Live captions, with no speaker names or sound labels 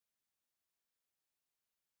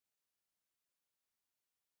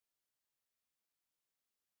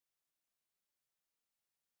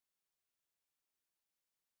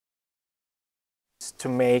steps to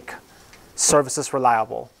make services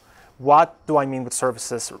reliable. What do I mean with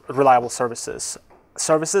services, reliable services?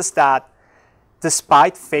 Services that,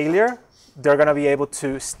 despite failure, they're going to be able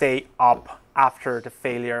to stay up after the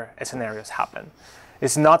failure scenarios happen.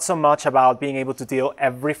 It's not so much about being able to deal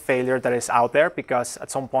every failure that is out there, because at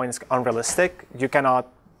some point it's unrealistic. You cannot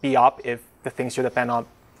be up if the things you depend on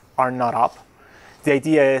are not up. The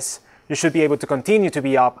idea is you should be able to continue to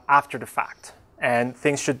be up after the fact, and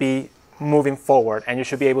things should be moving forward, and you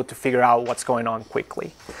should be able to figure out what's going on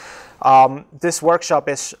quickly. This workshop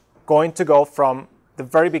is going to go from the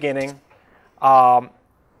very beginning,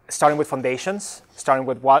 starting with foundations, starting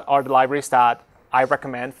with what are the libraries that I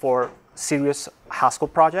recommend for serious Haskell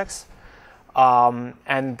projects.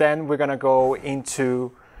 And then we're going to go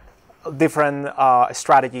into different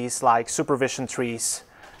strategies like supervision trees,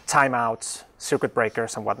 timeouts, circuit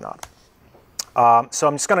breakers, and whatnot. So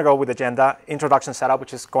I'm just going to go with the agenda, introduction setup,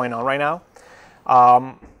 which is going on right now.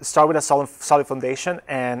 Start with a solid foundation,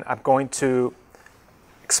 and I'm going to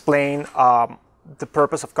explain the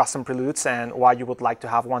purpose of custom preludes and why you would like to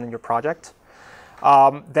have one in your project.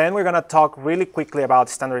 Then we're going to talk really quickly about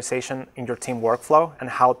standardization in your team workflow and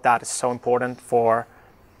how that is so important for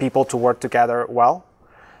people to work together well.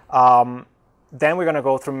 Then we're going to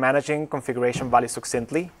go through managing configuration values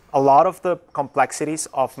succinctly. A lot of the complexities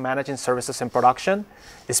of managing services in production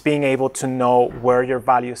is being able to know where your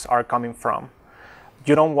values are coming from.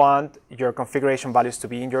 You don't want your configuration values to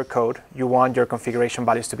be in your code. You want your configuration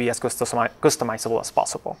values to be as customizable as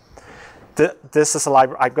possible. This is a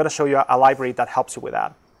library. I'm going to show you a library that helps you with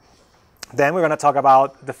that. Then we're going to talk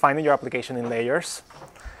about defining your application in layers.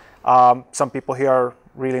 Some people here are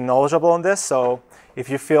really knowledgeable on this, so if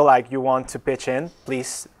you feel like you want to pitch in,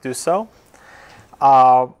 please do so.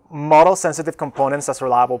 Model sensitive components as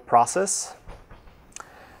reliable process.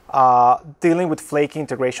 Dealing with flaky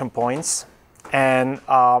integration points. And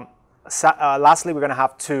lastly, we're going to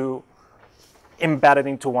have to embed it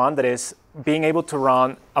into one, that is being able to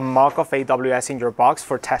run a mock of AWS in your box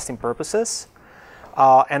for testing purposes,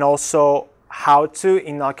 and also how to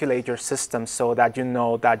inoculate your system so that you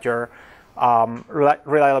know that your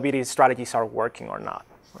reliability strategies are working or not,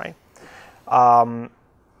 right?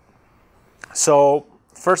 So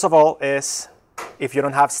first of all is, if you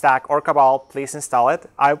don't have Stack or Cabal, please install it.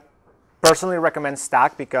 I personally recommend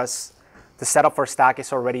Stack because the setup for Stack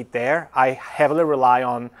is already there. I heavily rely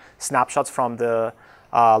on snapshots from the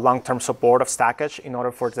long-term support of Stackage in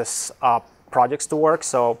order for this projects to work.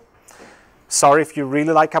 So sorry if you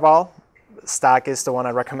really like Cabal, Stack is the one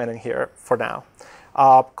I'm recommending here for now.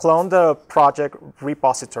 Clone the project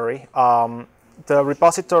repository. The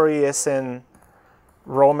repository is in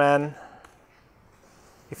Roman.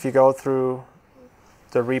 If you go through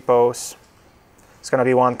the repos, it's going to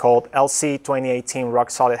be one called LC 2018 Rock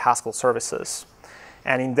Solid Haskell Services.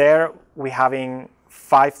 And in there, we're having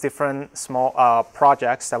 5 different small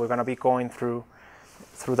projects that we're going to be going through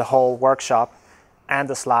the whole workshop, and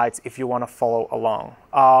the slides if you want to follow along.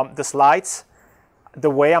 The slides, the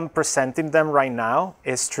way I'm presenting them right now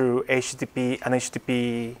is through an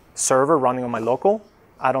HTTP server running on my local.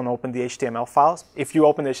 I don't open the HTML files. If you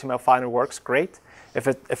open the HTML file and it works, great. If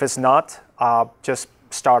it's not, just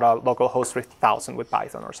start a local host 3000 with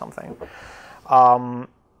Python or something. Download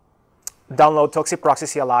Toxic Proxy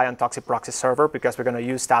CLI and Toxic Proxy Server because we're going to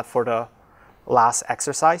use that for the last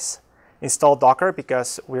exercise. Install Docker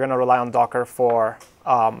because we're going to rely on Docker for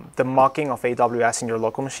the mocking of AWS in your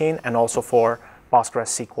local machine, and also for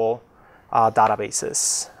PostgreSQL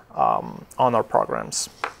databases on our programs.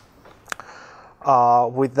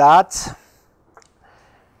 With that,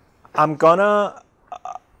 I'm going to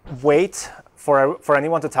wait for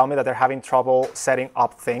anyone to tell me that they're having trouble setting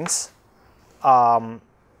up things,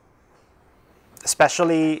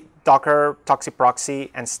 especially Docker, Toxic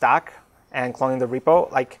Proxy, and Stack, and cloning the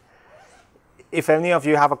repo. Like, if any of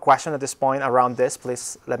you have a question at this point around this,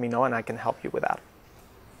 please let me know, and I can help you with that.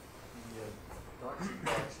 Yeah, Toxic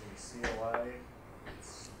Proxy, CLI,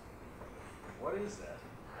 what is that?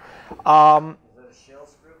 Is that a shell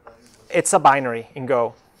script? It's a binary in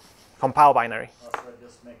Go, compile binary. Oh, so I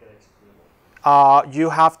just make it executable. You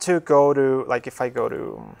have to go to, like, if I go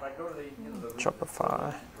to the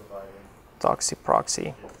Shopify, Toxic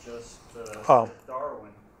Proxy. Just,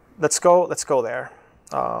 Darwin. Let's go there.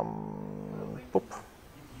 Boop.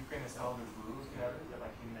 You can install the rules,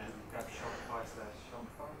 like in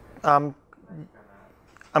Shopify/Shopify.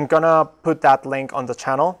 I'm gonna put that link on the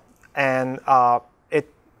channel, and it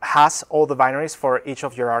has all the binaries for each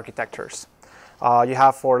of your architectures. You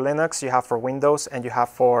have for Linux, you have for Windows, and you have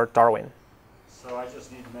for Darwin. So I just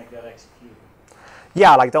need to make that executable.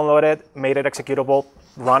 Yeah, like download it, make it executable,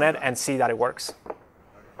 run it, and see that it works.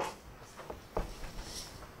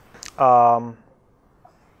 both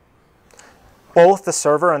the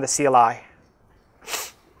server and the CLI.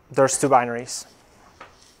 There's two binaries.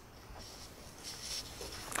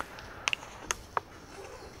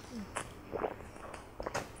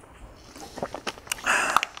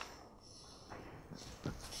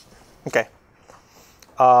 Okay.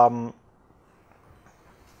 I'm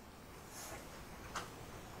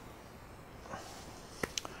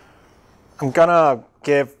gonna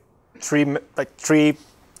give 3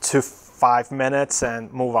 to 5 minutes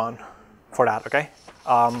and move on for that. Okay.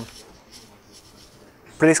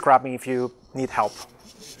 Please grab me if you need help.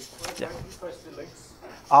 Yeah.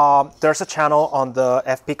 There's a channel on the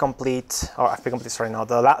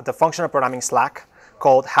the functional programming Slack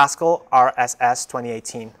called Haskell RSS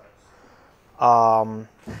 2018.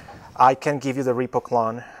 I can give you the repo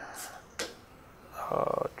clone.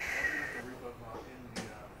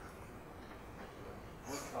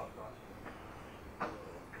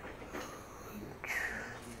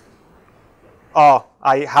 Oh,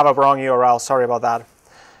 I have a wrong URL. Sorry about that.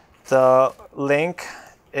 The link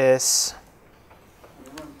is.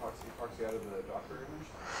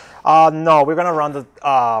 No, we're gonna run the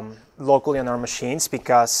locally on our machines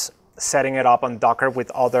because setting it up on Docker with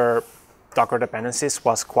other Docker dependencies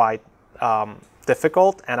was quite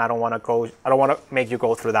difficult, and I don't want to make you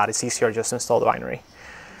go through that. It's easier just to install the binary.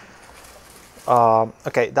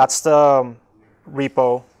 Okay, that's the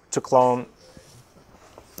repo to clone.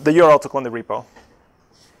 The URL to clone the repo.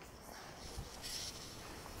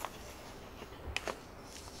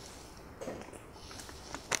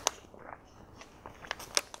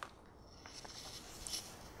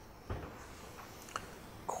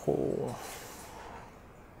 Cool.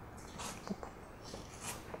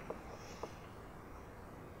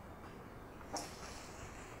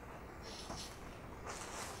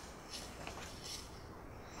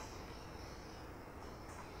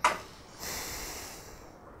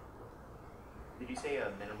 Did you say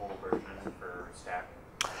a minimal version for stack?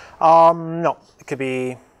 No, it could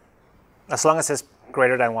be, as long as it's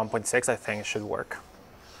greater than 1.6, I think it should work.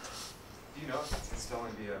 Do you know if it's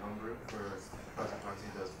installing via homebrew for Project Moxie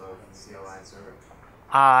does both CLI and server?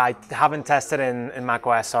 I haven't tested in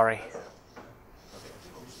macOS, sorry.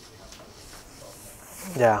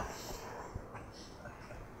 Yeah.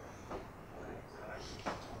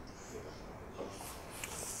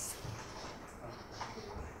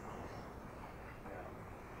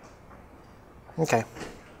 Okay.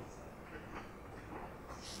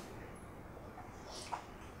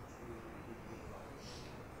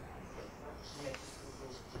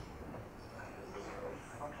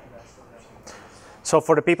 So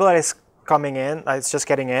for the people that is coming in, it's just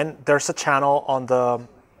getting in, there's a channel on the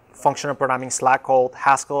functional programming Slack called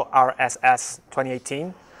Haskell RSS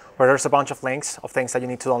 2018, where there's a bunch of links of things that you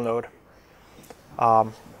need to download.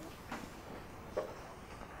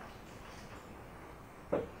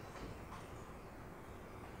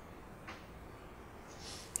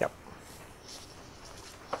 Yep.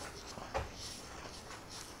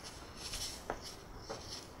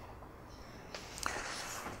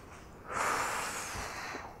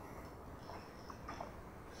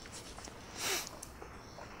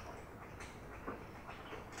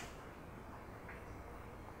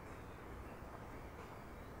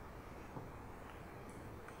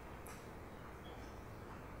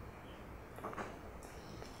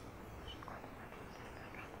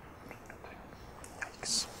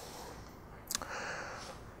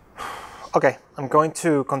 Okay, I'm going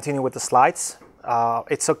to continue with the slides.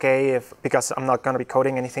 It's okay because I'm not going to be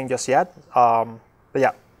coding anything just yet. But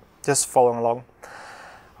yeah, just following along.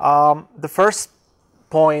 The first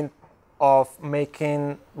point of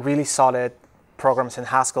making really solid programs in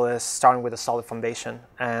Haskell is starting with a solid foundation.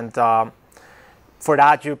 And for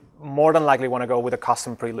that, you more than likely want to go with a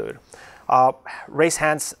custom prelude. Raise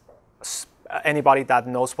hands, anybody that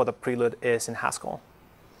knows what a prelude is in Haskell.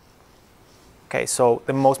 Okay, so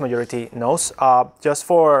the most majority knows. Just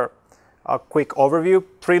for a quick overview,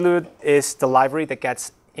 Prelude is the library that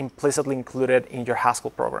gets implicitly included in your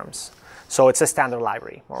Haskell programs. So it's a standard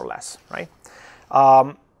library, more or less, right?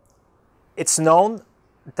 It's known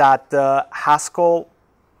that the Haskell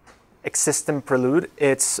existing Prelude,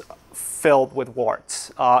 it's filled with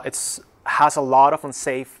warts. It has a lot of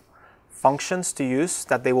unsafe functions to use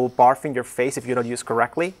that they will barf in your face if you don't use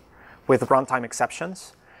correctly, with runtime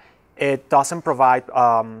exceptions. It doesn't provide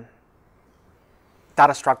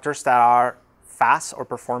data structures that are fast or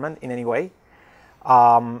performant in any way.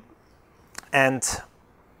 And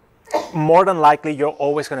more than likely, you're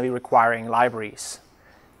always going to be requiring libraries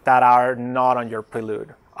that are not on your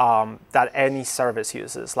Prelude, that any service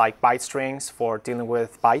uses, like byte strings for dealing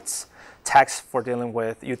with bytes, text for dealing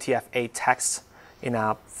with UTF-8 text in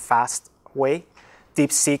a fast way,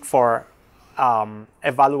 DeepSeek for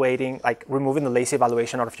evaluating, like removing the lazy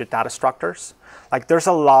evaluation out of your data structures. Like there's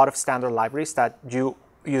a lot of standard libraries that you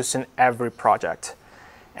use in every project.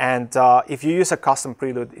 And if you use a custom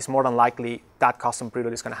prelude, it's more than likely that custom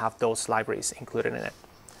prelude is going to have those libraries included in it.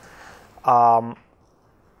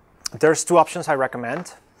 There's two options I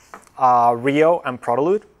recommend, Rio and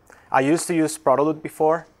Protolude. I used to use Protolude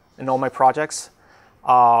before in all my projects.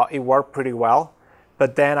 It worked pretty well.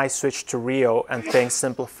 But then I switched to Rio and things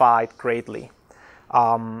simplified greatly.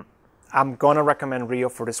 I'm going to recommend Rio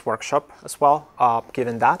for this workshop as well,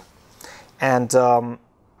 given that. And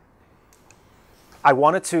I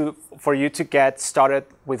wanted for you to get started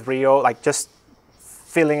with Rio, like just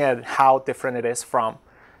feeling at how different it is from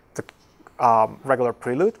the regular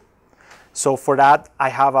Prelude. So for that, I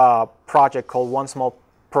have a project called One Small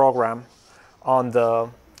Program on the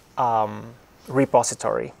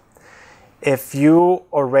repository. If you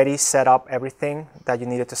already set up everything that you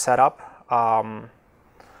needed to set up,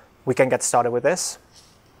 we can get started with this.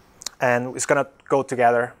 And it's going to go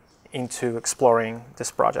together into exploring this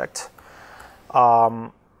project. Okay,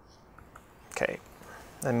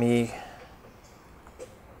 there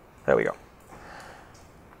we go.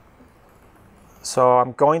 So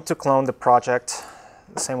I'm going to clone the project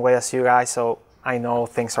the same way as you guys, so I know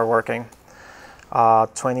things are working.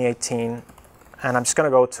 2018. And I'm just going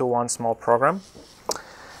to go to One Small Program.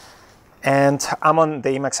 And I'm on the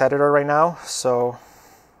Emacs editor right now. So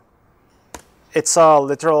it's a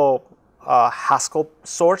literal Haskell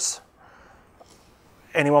source.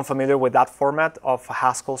 Anyone familiar with that format of a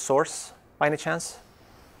Haskell source by any chance?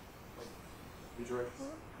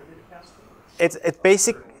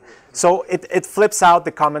 It flips out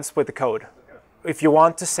the comments with the code. If you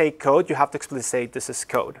want to say code, you have to explicitly say this is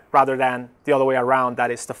code, rather than the other way around, that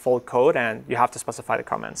is the full code, and you have to specify the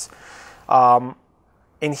comments.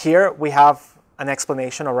 In here, we have an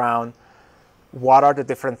explanation around what are the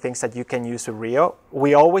different things that you can use with Rio.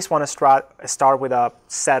 We always want to start with a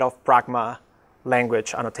set of Pragma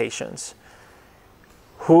language annotations.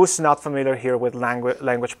 Who's not familiar here with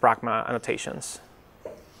language Pragma annotations?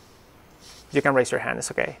 You can raise your hand, it's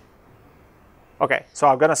okay. Okay, so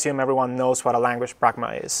I'm going to assume everyone knows what a language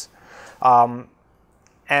Pragma is.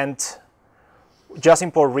 And just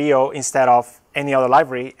import Rio instead of any other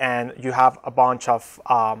library, and you have a bunch of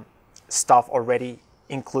stuff already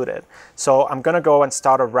included. So I'm going to go and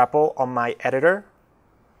start a REPL on my editor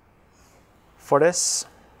for this.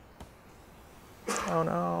 Oh,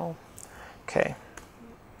 no. OK.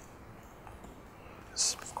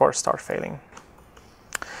 Let's, of course, start failing.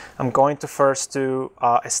 I'm going to first do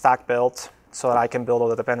a stack build, so that I can build all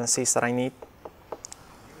the dependencies that I need.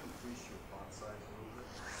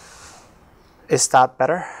 Is that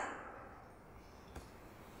better?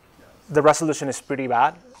 The resolution is pretty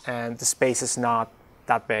bad, and the space is not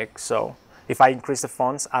that big. So if I increase the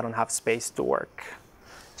fonts, I don't have space to work.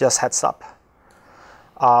 Just heads up.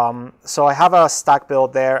 So I have a stack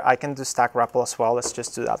build there. I can do stack REPL as well. Let's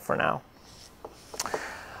just do that for now.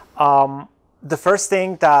 The first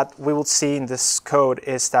thing that we will see in this code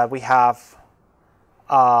is that we have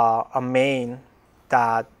a main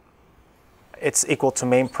that it's equal to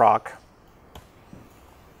main proc.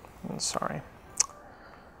 Sorry.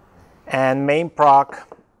 And main proc,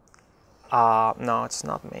 no, it's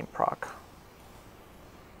not main proc.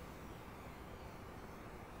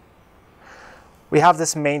 We have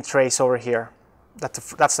this main trace over here.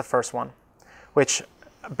 That's the first one, which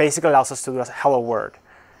basically allows us to do a hello world.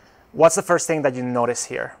 What's the first thing that you notice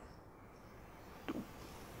here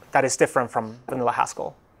that is different from vanilla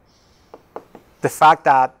Haskell? The fact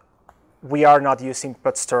that we are not using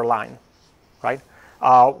put_stir line, right?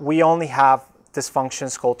 We only have these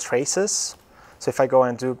functions called traces. So if I go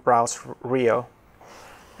and do browse Rio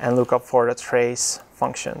and look up for the trace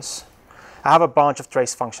functions, I have a bunch of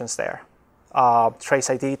trace functions there. Trace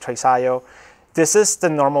ID, trace IO. This is the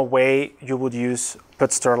normal way you would use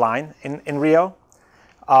put_stir line in Rio.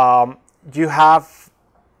 You have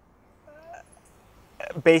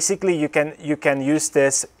basically you can use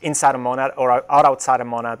this inside a monad or outside a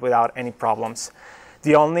monad without any problems.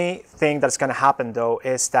 The only thing that's going to happen though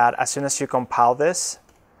is that as soon as you compile this,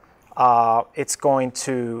 it's going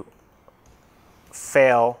to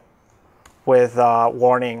fail with a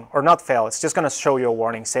warning, or not fail. It's just going to show you a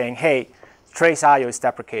warning saying, "Hey, trace IO is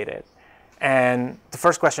deprecated." And the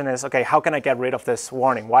first question is, okay, how can I get rid of this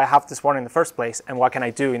warning? Why have this warning in the first place, and what can I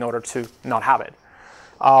do in order to not have it?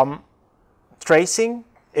 Tracing,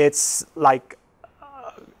 it's like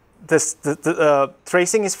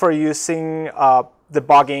tracing is for using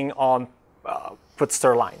debugging on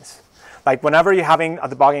put_stir lines. Like whenever you're having a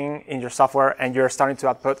debugging in your software and you're starting to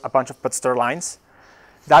output a bunch of put-stir lines,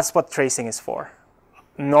 that's what tracing is for.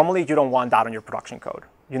 Normally, you don't want that on your production code.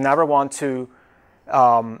 You never want to,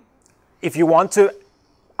 if you want to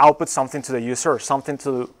output something to the user or something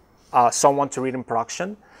to someone to read in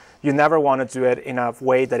production, you never want to do it in a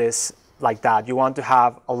way that is like that. You want to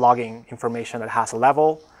have a logging information that has a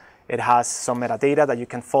level. It has some metadata that you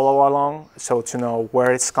can follow along, so to know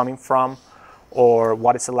where it's coming from or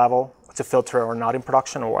what is the level to filter or not in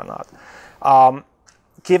production or whatnot.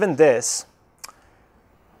 Given this,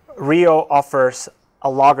 Rio offers a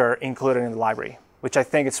logger included in the library, which I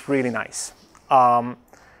think is really nice.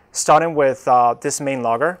 Starting with this main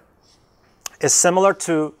logger is similar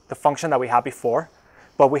to the function that we had before,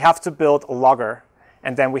 but we have to build a logger,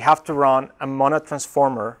 and then we have to run a monad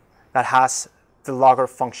transformer that has the logger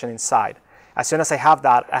function inside. As soon as I have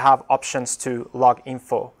that, I have options to log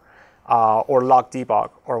info or log debug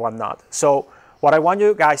or whatnot. So what I want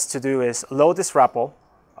you guys to do is load this REPL,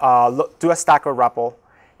 do a stacker REPL,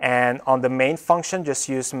 and on the main function, just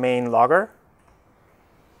use main logger.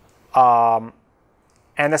 And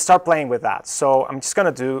I start playing with that. So I'm just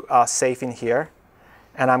going to do a save in here,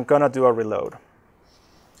 and I'm going to do a reload.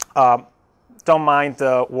 Don't mind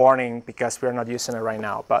the warning because we're not using it right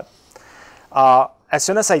now. But as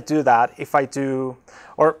soon as I do that, if I do,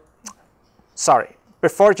 or sorry,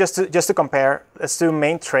 before just to compare, let's do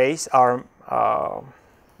main trace, or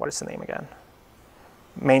what is the name again?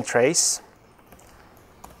 Main trace,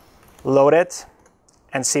 load it,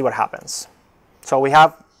 and see what happens. So we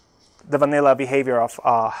have the vanilla behavior of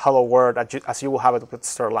hello world as you will have it with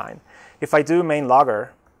stir line. If I do main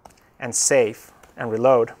logger and save and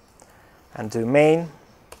reload and do main,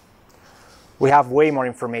 we have way more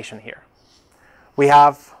information here. We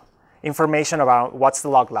have information about what's the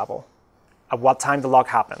log level, at what time the log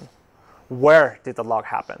happened, where did the log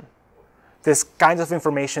happen. This kind of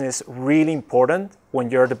information is really important when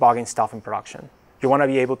you're debugging stuff in production. You want to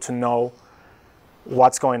be able to know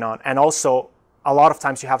what's going on. And also, a lot of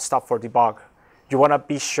times you have stuff for debug. You want to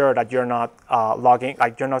be sure that you're not logging,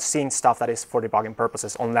 like you're not seeing stuff that is for debugging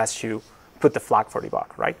purposes unless you put the flag for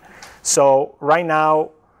debug, right? So right now,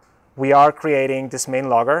 we are creating this main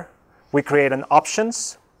logger. We create an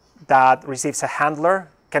options that receives a handler,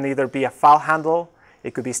 can either be a file handle,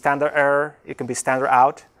 it could be standard error, it can be standard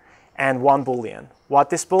out, and one Boolean. What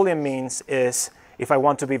this Boolean means is if I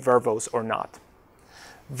want to be verbose or not.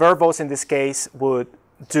 Verbose in this case would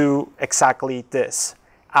do exactly this.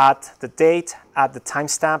 Add the date, add the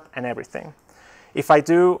timestamp, and everything. If I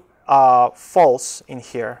do false in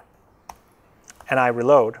here, and I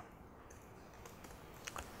reload,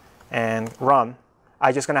 and run,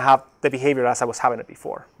 I'm just going to have the behavior as I was having it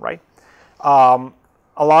before, right?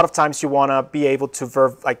 A lot of times you want to be able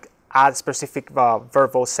to add specific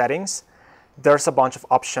verbose settings. There's a bunch of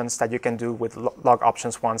options that you can do with log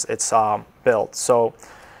options once it's built. So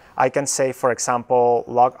I can say, for example,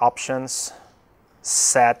 log options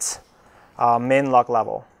set min log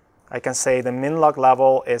level. I can say the min log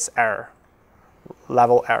level is error,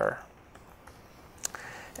 level error.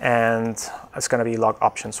 And it's going to be log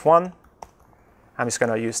options 1. I'm just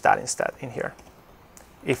going to use that instead in here.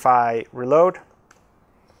 If I reload,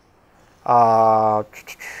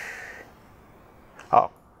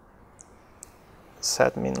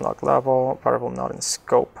 set min log level, variable not in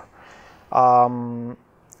scope.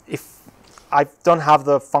 If I don't have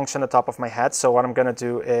the function at the top of my head, so what I'm going to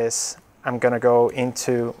do is I'm going to go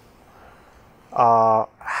into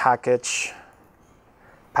package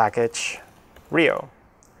Rio.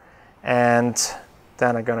 And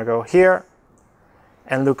then I'm going to go here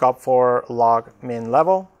and look up for log min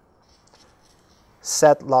level,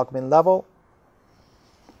 set log min level,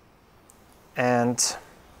 and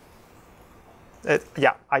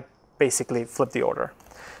I basically flip the order.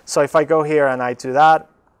 So if I go here and I do that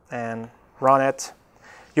and run it,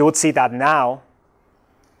 you would see that now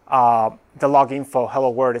the log info hello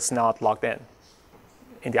world is not logged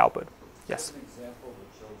in the output. Yes? An example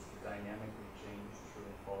that shows the dynamically change true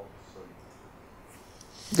and false.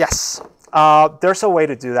 Yes, there's a way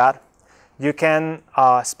to do that. You can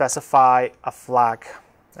specify a flag.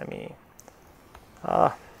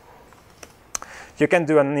 You can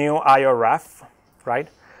do a new IORef, right,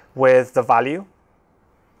 with the value.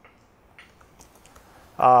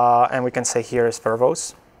 And we can say here is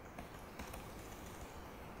verbose.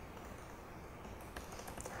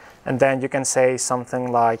 And then you can say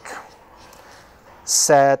something like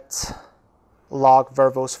set log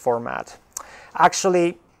verbose format.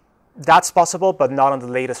 Actually, that's possible, but not on the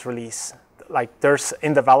latest release. Like there's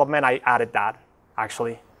in development, I added that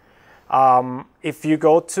actually. If you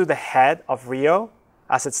go to the head of Rio,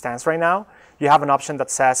 as it stands right now, you have an option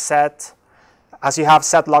that says set, as you have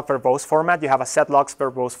set log verbose format, you have a set logs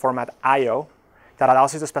verbose format IO that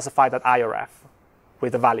allows you to specify that IOREF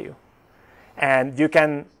with the value. And you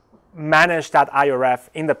can manage that IOREF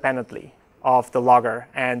independently of the logger,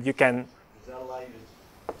 and you can... Does that allow you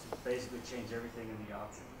to basically change everything in the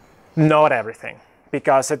options? Not everything,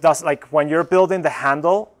 because it does, like when you're building the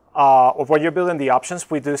handle, or when you're building the options,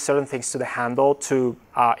 we do certain things to the handle to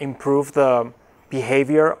improve the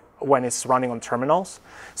behavior when it's running on terminals.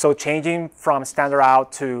 So changing from standard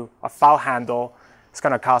out to a file handle is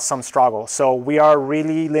going to cause some struggle. So we are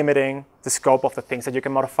really limiting the scope of the things that you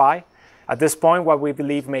can modify. At this point, what we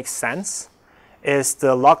believe makes sense is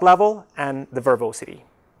the log level and the verbosity.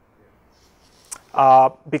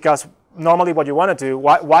 Because normally what you want to do,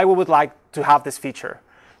 why we would like to have this feature?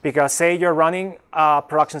 Because say you're running a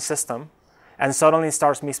production system and suddenly it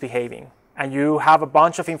starts misbehaving, and you have a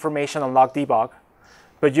bunch of information on log debug,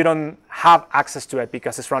 but you don't have access to it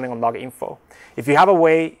because it's running on log info. If you have a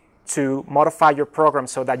way to modify your program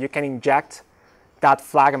so that you can inject that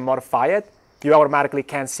flag and modify it, you automatically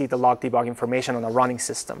can see the log debug information on a running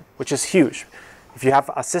system, which is huge. If you have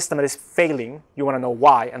a system that is failing, you want to know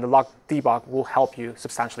why, and the log debug will help you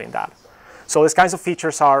substantially in that. So these kinds of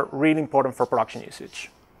features are really important for production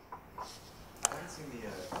usage. I haven't seen the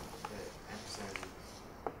ampersand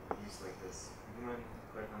used like this. Do you mind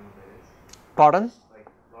clarifying what that is? Pardon? Like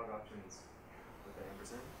log options with the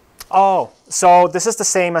ampersand? Oh, so this is the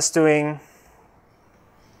same as doing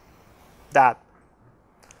that.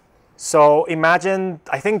 So imagine,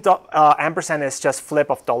 I think ampersand is just flip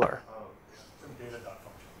of dollar. Oh,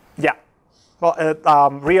 Yeah. Well, it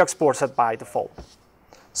re-exports it by default.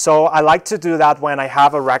 So I like to do that when I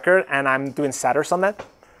have a record and I'm doing setters on it,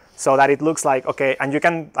 so that it looks like, okay, and you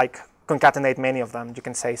can like concatenate many of them. You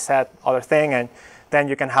can say set other thing, and then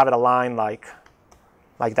you can have it aligned like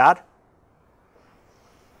that.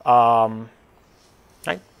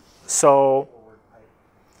 Right? So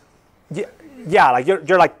yeah, like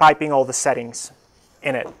you're like piping all the settings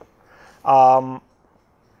in it.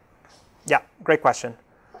 Yeah, great question.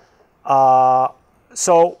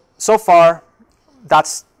 So far,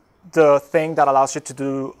 that's the thing that allows you to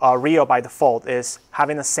do RIO by default, is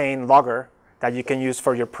having a sane logger that you can use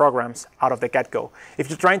for your programs out of the get-go. If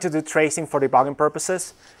you're trying to do tracing for debugging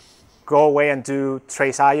purposes, go away and do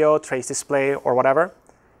trace IO, trace display, or whatever.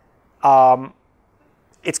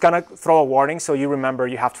 It's going to throw a warning, so you remember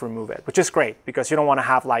you have to remove it, which is great because you don't want to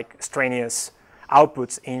have like extraneous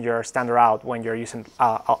outputs in your standard out when you're using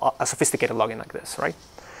a sophisticated logging like this, right?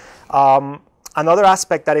 Another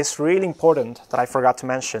aspect that is really important that I forgot to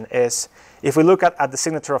mention is if we look at the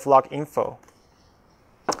signature of log info,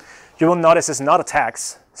 you will notice it's not a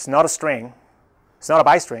text, it's not a string, it's not a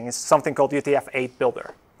bystring, it's something called UTF-8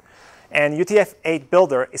 builder. And UTF-8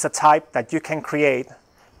 builder is a type that you can create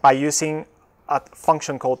by using a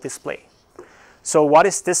function called display. So what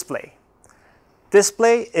is display?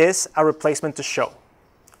 Display is a replacement to show.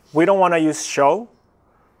 We don't want to use show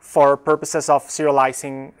for purposes of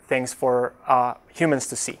serializing things for humans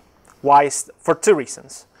to see. Why? For two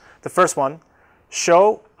reasons. The first one,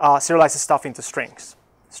 show serializes stuff into strings.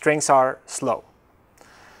 Strings are slow.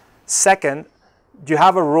 Second, you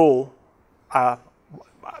have a rule,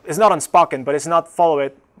 it's not unspoken, but it's not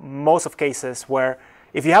followed most of cases, where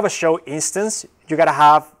if you have a show instance, you got to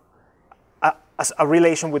have a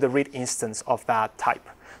relation with the read instance of that type.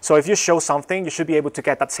 So if you show something, you should be able to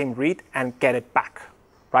get that same read and get it back,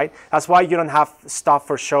 right? That's why you don't have stuff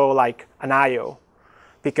for show like an IO,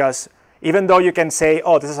 because even though you can say,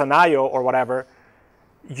 oh, this is an IO or whatever,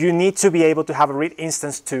 you need to be able to have a read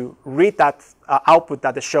instance to read that output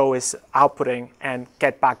that the show is outputting and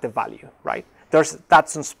get back the value, right? That's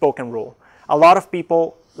an unspoken rule. A lot of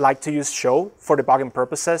people like to use show for debugging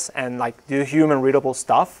purposes and like do human readable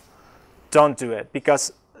stuff. Don't do it,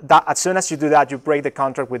 because as soon as you do that, you break the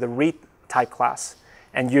contract with the read type class,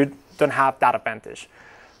 and you don't have that advantage.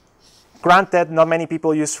 Granted, not many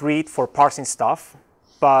people use read for parsing stuff,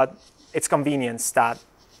 but it's convenience that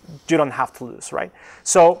you don't have to lose, right?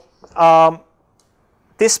 So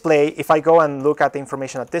display, if I go and look at the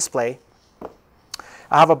information at display,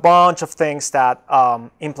 I have a bunch of things that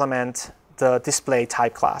implement the display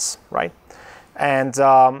type class, right? And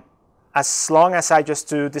as long as I just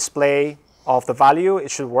do display of the value,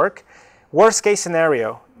 it should work. Worst case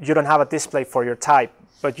scenario, you don't have a display for your type,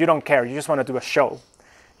 but you don't care. You just want to do a show.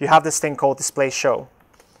 You have this thing called display show,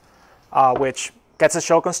 which gets a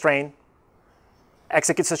show constraint,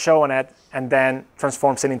 executes a show on it, and then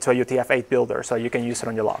transforms it into a UTF-8 builder so you can use it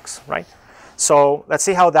on your logs, right? So let's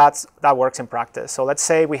see how that works in practice. So let's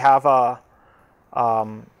say we have a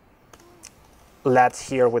let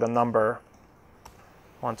here with a number,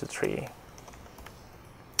 1, 2, 3.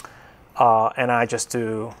 And I just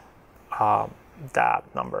do that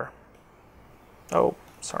number. Oh,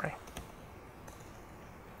 sorry.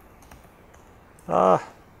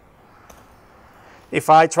 If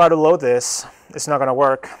I try to load this, it's not going to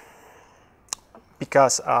work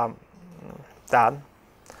because that.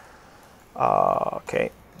 Okay,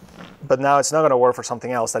 but now it's not going to work for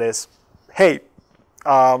something else. That is, hey,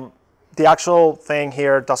 the actual thing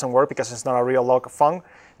here doesn't work because it's not a real log func.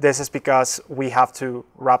 This is because we have to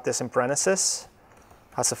wrap this in parentheses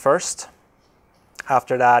as a first.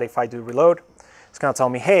 After that, if I do reload, it's going to tell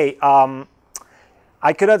me, hey,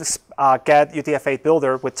 I could get UTF-8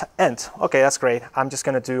 builder with end. Okay, that's great. I'm just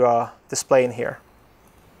going to do a display in here.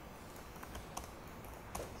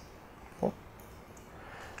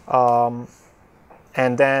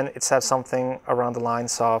 And then it says something around the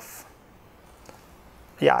lines of,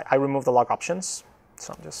 yeah, I removed the log options.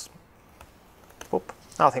 So I'm just, whoop,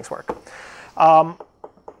 now things work.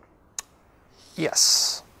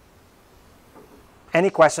 Yes. Any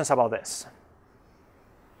questions about this?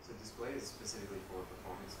 So display is specifically for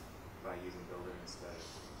performance by using builder instead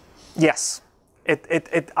of... Yes.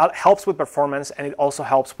 It helps with performance, and it also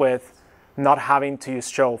helps with not having to use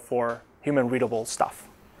show for human readable stuff.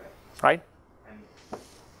 Right? And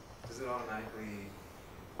does it automatically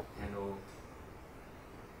handle,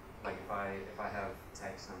 like if I have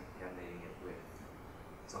text, I'm concatenating it with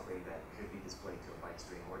something that could be displayed to a byte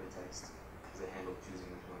string or to text, does it handle choosing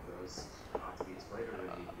which one of those ought to be displayed, or do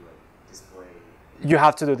you need to do like display? You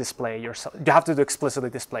have to do display yourself. You have to do explicitly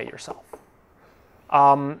display yourself.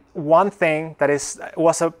 One thing that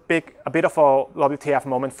was a bit of a WTF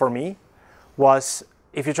moment for me was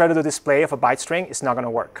if you try to do display of a byte string, it's not going to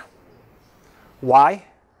work. Why?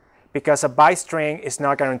 Because a byte string is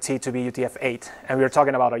not guaranteed to be UTF-8, and we're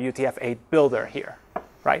talking about a UTF-8 builder here,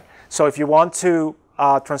 right? So if you want to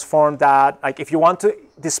transform that, like if you want to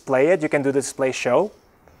display it, you can do the display show.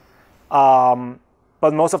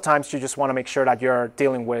 But most of the times you just want to make sure that you're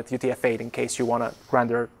dealing with UTF-8 in case you want to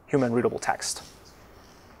render human readable text.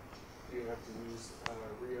 Do you have to use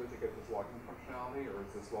Rio to get this logging functionality, or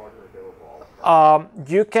is this logger available?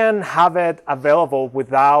 You can have it available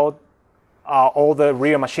without all the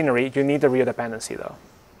Rio machinery. You need the Rio dependency though.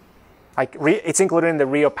 Like it's included in the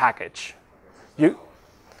Rio package. You,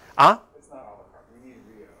 It's not a la carte. You need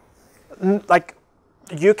Rio. like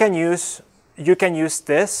you can use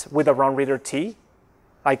this with a run reader T.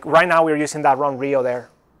 Like right now we're using that run Rio there.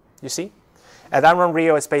 You see? And that run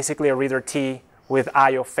Rio is basically a reader T with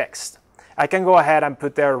IO fixed. I can go ahead and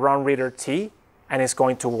put there run reader T, and it's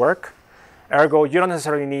going to work. Ergo, you don't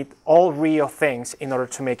necessarily need all Rio things in order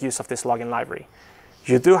to make use of this login library.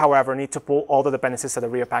 You do, however, need to pull all the dependencies that the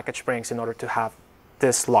Rio package brings in order to have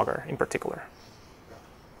this logger in particular.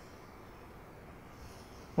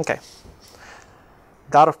 Okay.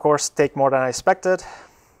 That, of course, take more than I expected.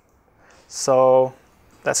 So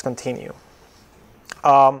let's continue.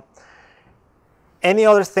 Any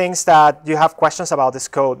other things that you have questions about this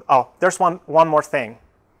code? Oh, there's one more thing.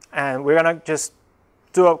 And we're going to just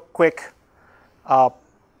do a quick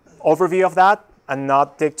overview of that and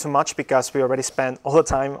not dig too much because we already spent all the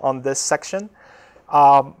time on this section.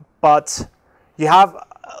 But you have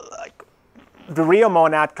the Rio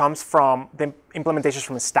monad comes from the implementations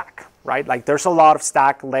from the stack, right? Like there's a lot of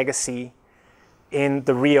stack legacy in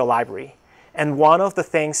the Rio library. And one of the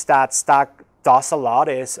things that stack does a lot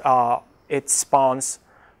is it spawns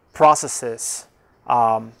processes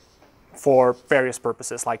for various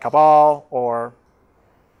purposes like Cabal or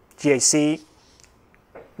GAC.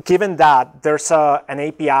 Given that, there's an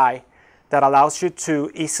API that allows you to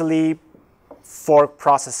easily fork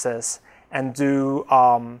processes and do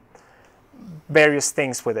various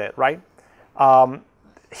things with it, right?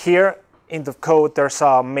 Here in the code, there's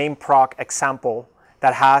a main proc example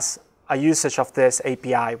that has a usage of this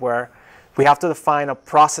API where we have to define a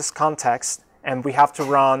process context, and we have to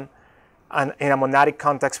run in a monadic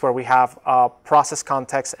context where we have a process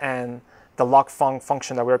context and the log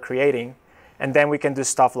function that we're creating. And then we can do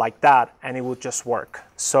stuff like that, and it would just work.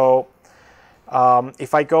 So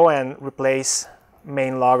if I go and replace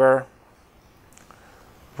main logger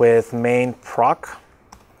with main proc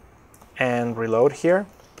and reload here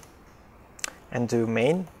and do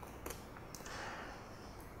main,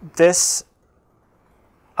 this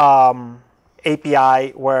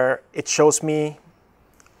API where it shows me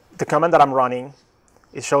the command that I'm running,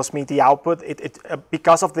 it shows me the output.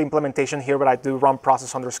 Because of the implementation here where I do run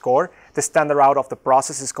process underscore, the standard out of the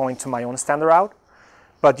process is going to my own standard out.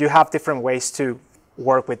 But you have different ways to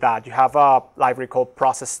work with that. You have a library called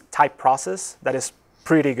process type process that is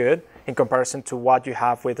pretty good. in comparison to what you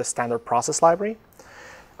have with the standard process library,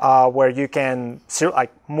 where you can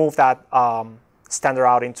move that standard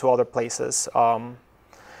out into other places.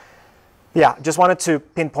 Yeah, just wanted to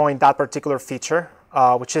pinpoint that particular feature,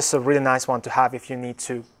 which is a really nice one to have if you need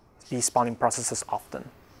to be spawning processes often.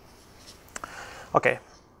 Okay.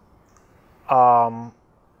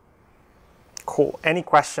 Cool. Any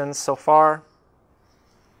questions so far?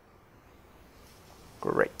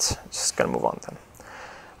 Great. Just gonna move on then.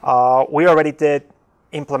 We already did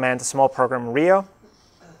implement a small program in Rio.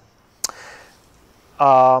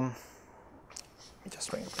 Let me just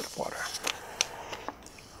drink a bit of water.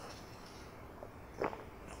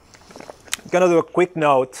 I'm gonna do a quick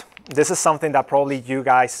note. This is something that probably you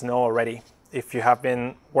guys know already if you have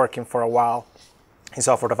been working for a while in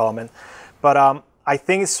software development. But I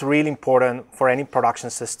think it's really important for any production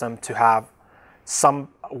system to have some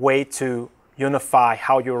way to unify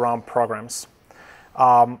how you run programs.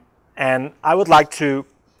 And I would like to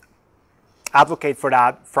advocate for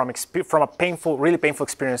that from a really painful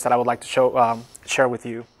experience that I would like to share with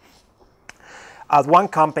you. At one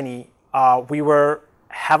company, we were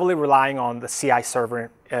heavily relying on the CI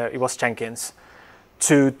server, it was Jenkins,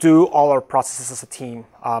 to do all our processes as a team,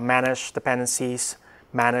 manage dependencies,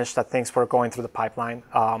 manage that things were going through the pipeline.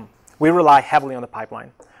 We rely heavily on the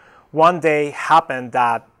pipeline. One day happened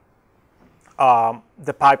that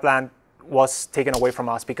the pipeline was taken away from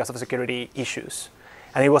us because of security issues,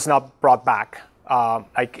 and it was not brought back.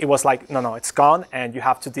 It was like, no, it's gone, and you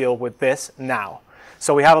have to deal with this now.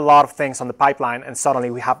 So we have a lot of things on the pipeline, and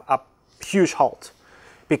suddenly we have a huge halt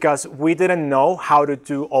because we didn't know how to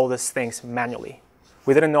do all these things manually.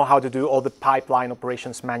 We didn't know how to do all the pipeline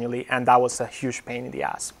operations manually, and that was a huge pain in the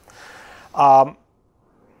ass.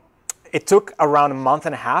 It took around a month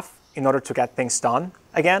and a half in order to get things done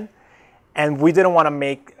again, and we didn't want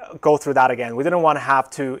to go through that again. We didn't want to have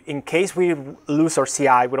to, in case we lose our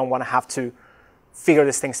CI, we don't want to have to figure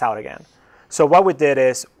these things out again. So what we did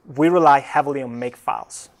is we rely heavily on make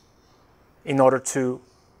files in order to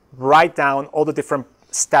write down all the different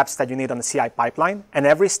steps that you need on the CI pipeline, and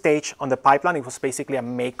every stage on the pipeline, it was basically a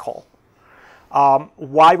make call.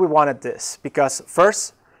 Why we wanted this? Because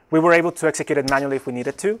first, we were able to execute it manually if we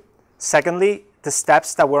needed to. Secondly, the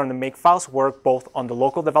steps that were on the make files work both on the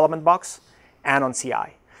local development box and on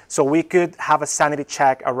CI. So we could have a sanity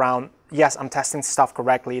check around, yes, I'm testing stuff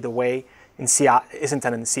correctly the way in CI is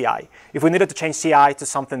intended in CI. If we needed to change CI to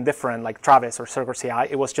something different like Travis or Circle CI,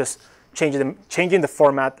 it was just changing the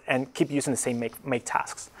format and keep using the same make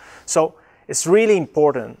tasks. So it's really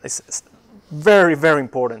important, it's very, very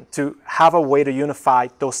important to have a way to unify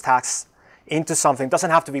those tasks into something. It doesn't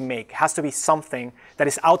have to be make, it has to be something that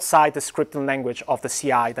is outside the scripting language of the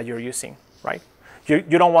CI that you're using, right? You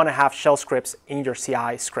don't want to have shell scripts in your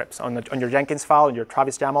CI scripts, on your Jenkins file, on your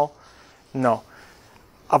Travis YAML. No.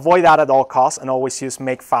 Avoid that at all costs and always use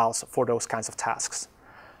make files for those kinds of tasks.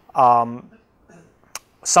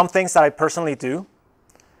 Some things that I personally do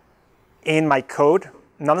in my code,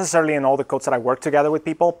 not necessarily in all the codes that I work together with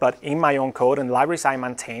people, but in my own code and libraries I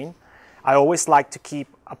maintain, I always like to keep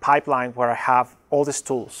a pipeline where I have all these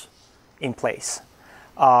tools in place.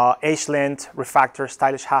 HLint, Refactor,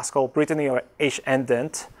 Stylish Haskell, Brittany, or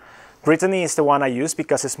HEndent. Brittany is the one I use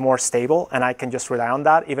because it's more stable and I can just rely on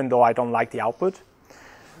that even though I don't like the output.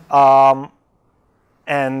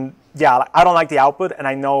 And yeah, I don't like the output, and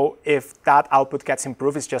I know if that output gets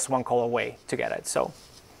improved, it's just one call away to get it. So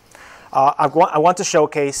I want to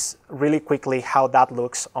showcase really quickly how that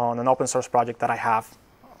looks on an open source project that I have,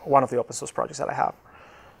 one of the open source projects that I have.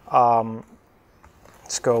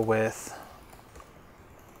 Let's go with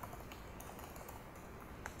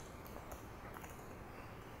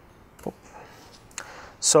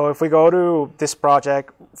So if we go to this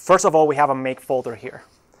project, first of all, we have a make folder here.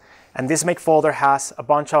 And this make folder has a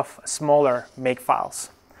bunch of smaller make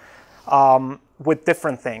files with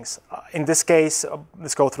different things. In this case,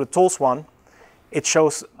 let's go through tools one. It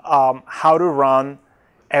shows how to run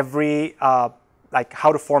every, like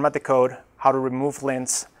how to format the code, how to remove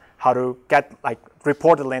lints, how to get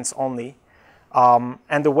reported lints only.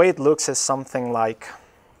 And the way it looks is something like,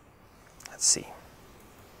 let's see.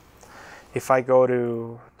 If I go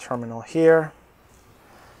to terminal here,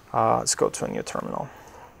 let's go to a new terminal.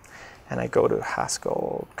 And I go to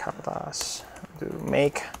Haskell, Capitals, do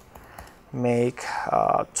make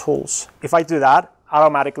tools. If I do that, I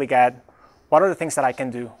automatically get what are the things that I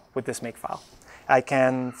can do with this make file. I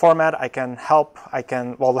can format, I can help,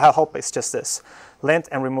 well, help is just this, lint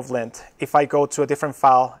and remove lint. If I go to a different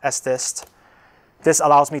file, sdist, this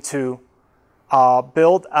allows me to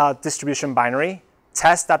build a distribution binary,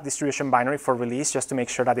 test that distribution binary for release just to make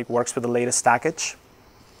sure that it works with the latest package.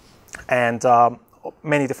 and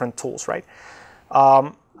many different tools, right?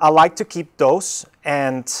 I like to keep those,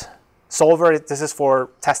 and solver, this is for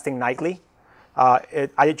testing nightly.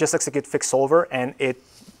 I just execute fix solver, and it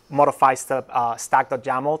modifies the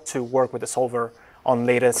stack.yaml to work with the solver on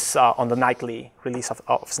on the nightly release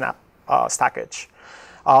of Snap stackage.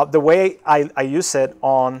 The way I use it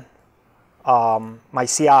on my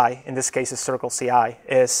CI, in this case is Circle CI,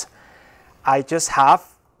 is I just have,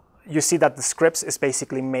 you see that the scripts is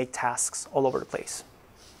basically make tasks all over the place.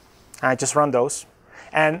 And I just run those.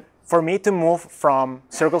 And for me to move from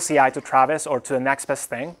Circle CI to Travis or to the next best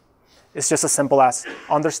thing, it's just as simple as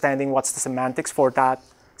understanding what's the semantics for that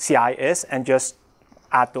CI is and just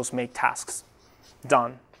add those make tasks.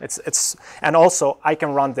 Done. And also, I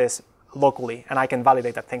can run this locally, and I can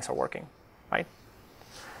validate that things are working, right?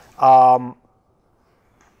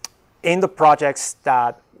 In the projects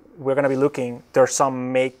that we're going to be looking, there's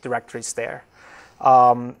some make directories there.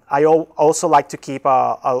 I also like to keep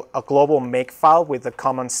a global make file with the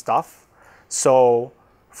common stuff. So,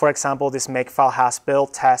 for example, this make file has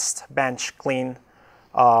build, test, bench, clean.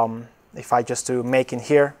 If I just do make in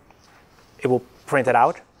here, it will print it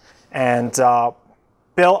out. And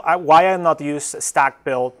build, why I not use stack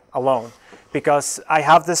build alone? Because I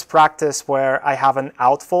have this practice where I have an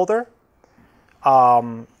out folder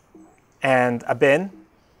and a bin,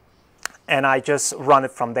 and I just run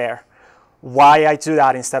it from there. Why I do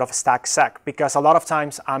that instead of stack sec? Because a lot of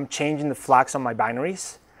times I'm changing the flags on my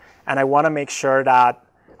binaries, and I want to make sure that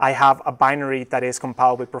I have a binary that is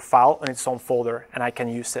compiled with profile in its own folder, and I can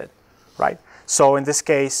use it, right? So in this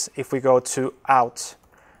case, if we go to out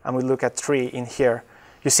and we look at tree in here,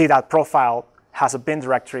 you see that profile has a bin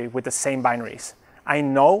directory with the same binaries. I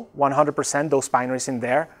know 100% those binaries in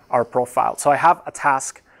there are profiled. So I have a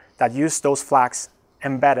task that uses those flags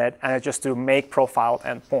embedded, and I just do make profile,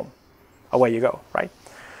 and boom, away you go, right?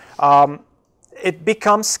 It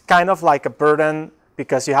becomes kind of like a burden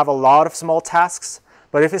because you have a lot of small tasks,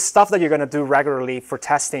 but if it's stuff that you're going to do regularly for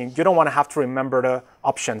testing, you don't want to have to remember the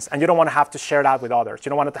options, and you don't want to have to share that with others. You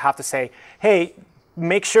don't want to have to say, hey,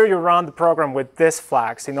 make sure you run the program with this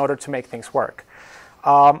flags in order to make things work.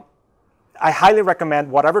 I highly recommend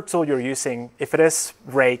whatever tool you're using, if it is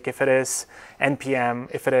Rake, if it is NPM,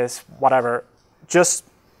 if it is whatever, just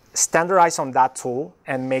standardize on that tool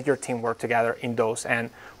and make your team work together in those. And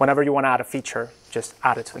whenever you want to add a feature, just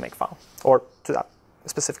add it to the make file or to that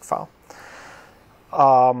specific file.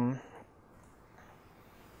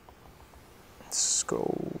 Let's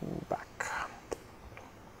go back.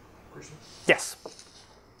 Question? Yes.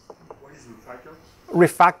 What is refactor?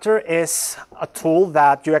 Refactor is a tool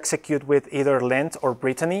that you execute with either lint or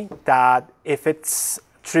Brittany that if it's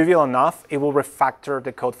trivial enough, it will refactor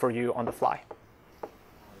the code for you on the fly. I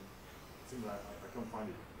can't find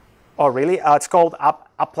it. Oh, really? It's called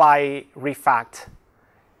apply refact.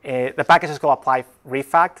 The package is called apply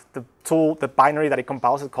refact. The tool, the binary that it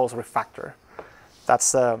compiles, it calls refactor.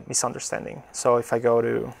 That's the misunderstanding. So if I go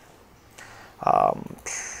to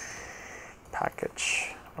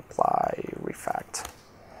package apply refact,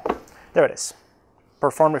 there it is.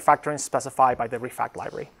 Perform refactoring specified by the refact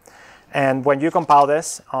library. And when you compile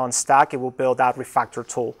this on stack, it will build that refactor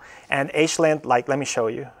tool. And HLint, like, let me show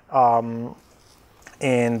you.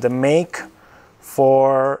 In the make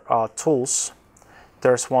for tools,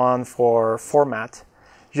 there's one for format.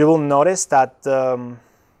 You will notice that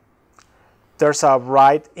there's a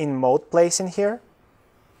write in mode place in here.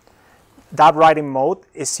 That write in mode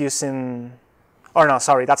is using, or no,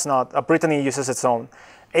 sorry, that's not. Brittany uses its own.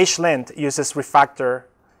 HLint uses refactor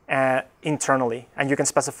internally, and you can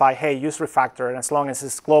specify, hey, use refactor, and as long as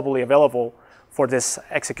it's globally available for this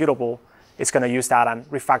executable, it's going to use that and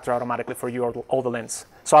refactor automatically for you all the lints.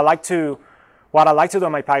 So what I like to do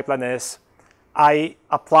in my pipeline is I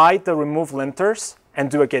apply the remove linters and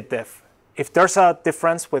do a git diff. If there's a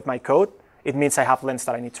difference with my code, it means I have lints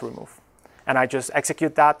that I need to remove. And I just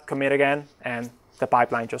execute that, commit again, and the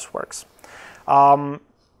pipeline just works. Yeah.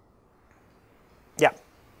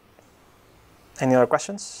 Any other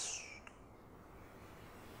questions?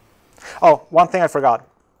 Oh, one thing I forgot.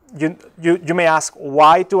 You may ask,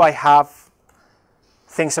 why do I have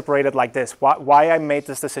things separated like this? Why I made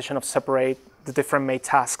this decision of separate the different make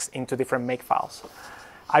tasks into different make files?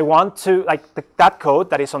 I want to, like, that code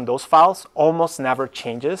that is on those files almost never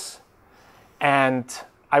changes. And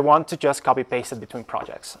I want to just copy paste it between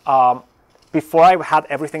projects. Before I had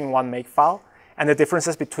everything in one make file, and the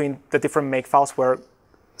differences between the different make files were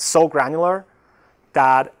so granular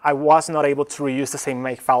that I was not able to reuse the same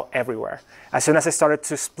make file everywhere. As soon as I started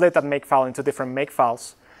to split that make file into different make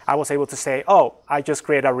files, I was able to say, oh, I just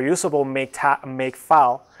create a reusable make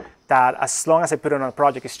file that as long as I put it on a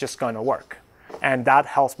project, it's just going to work. And that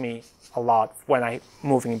helps me a lot when I'm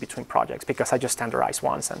moving in between projects because I just standardize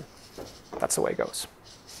once and that's the way it goes.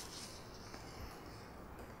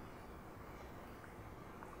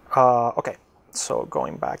 OK, so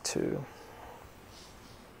going back to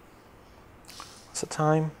what's the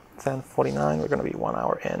time? 10:49. We're going to be 1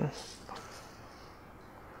 hour in.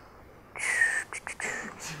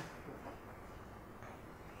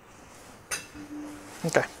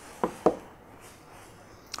 OK.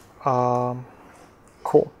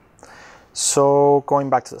 Cool. So going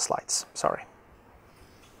back to the slides. Sorry.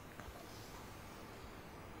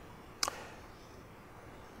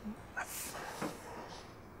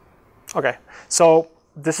 OK, so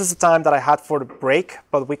this is the time that I had for the break,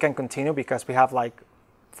 but we can continue because we have like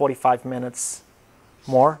 45 minutes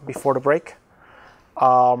more before the break.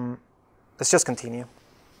 Let's just continue.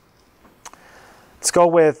 Let's go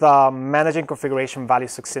with managing configuration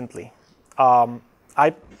values succinctly.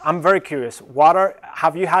 I'm very curious.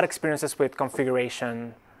 Have you had experiences with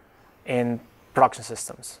configuration in production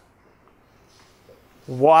systems?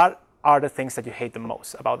 What are the things that you hate the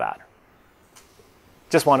most about that?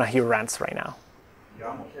 Just want to hear rants right now. Yeah,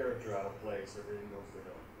 I'm a character out of place. Everything goes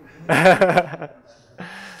to hell.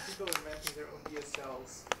 People inventing their own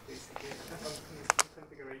DSLs, basically, on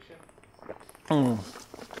configuration.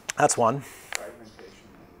 That's one. Fragmentation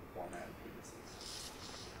and formatted pieces.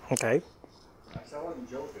 OK. Actually, I wasn't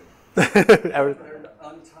joking. They're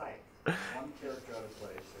untyped. One character out of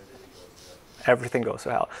place, everything goes to hell. Everything goes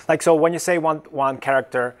to hell. Like, so when you say one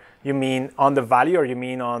character, you mean on the value or you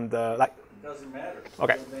mean on the, like? It doesn't matter.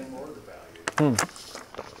 OK. The name or the value.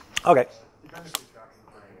 OK. Depends if you're talking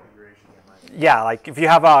about configuration. Yeah, like if you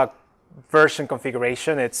have a version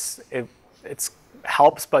configuration, it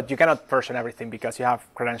helps, but you cannot version everything because you have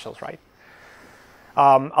credentials, right?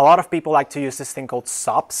 A lot of people like to use this thing called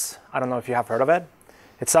SOPs. I don't know if you have heard of it.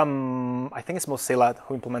 It's I think it's Mozilla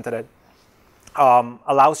who implemented it.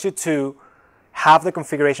 Allows you to have the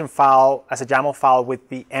configuration file as a YAML file with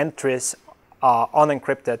the entries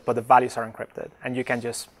unencrypted, but the values are encrypted, and you can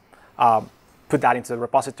just put that into the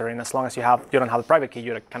repository. And as long as you don't have the private key,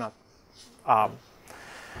 you cannot.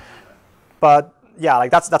 But yeah,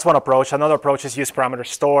 like that's one approach. Another approach is use parameter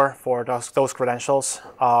store for those credentials.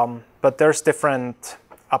 But there's different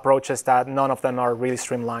approaches that none of them are really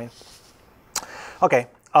streamlined. OK,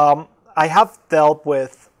 I have dealt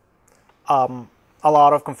with a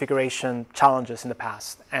lot of configuration challenges in the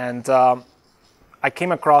past, and I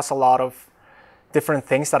came across a lot of different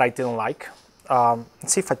things that I didn't like.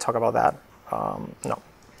 Let's see if I talk about that.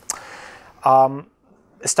 No.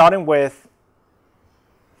 Starting with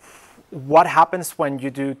what happens when you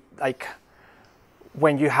do, like,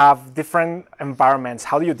 when you have different environments,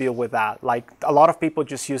 how do you deal with that? Like, a lot of people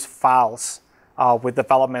just use files with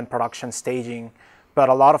development, production, staging, but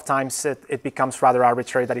a lot of times it becomes rather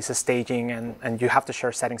arbitrary that it's a staging and you have to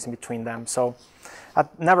share settings in between them. So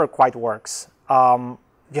that never quite works. You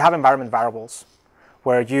have environment variables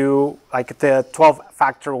where you, like the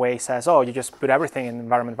 12-factor way says, oh, you just put everything in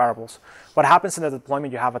environment variables. What happens in the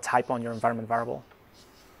deployment, you have a typo on your environment variable.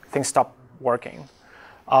 Things stop working.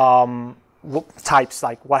 Types,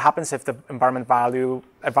 like what happens if the environment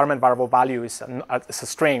variable value is a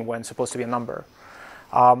string when it's supposed to be a number.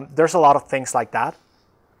 There's a lot of things like that.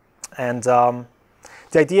 And the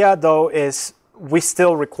idea, though, is we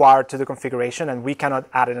still require to do configuration, and we cannot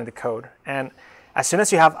add it in the code. And as soon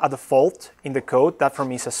as you have a default in the code, that for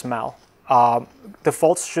me is a smell.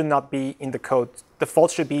 Defaults should not be in the code.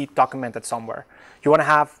 Defaults should be documented somewhere. You want to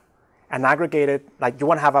have an aggregated, like you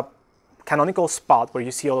want to have a canonical spot where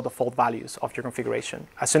you see all the default values of your configuration.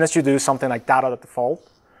 As soon as you do something like data default,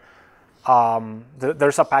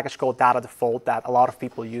 there's a package called data default that a lot of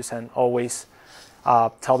people use and always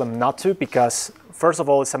tell them not to, because first of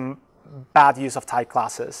all, it's a bad use of type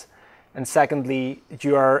classes. And secondly,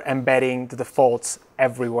 you are embedding the defaults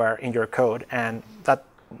everywhere in your code, and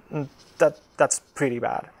that's pretty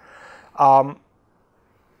bad.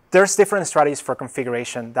 There's different strategies for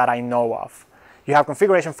configuration that I know of. You have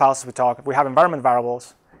configuration files, as we talked. We have environment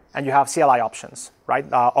variables, and you have CLI options, right?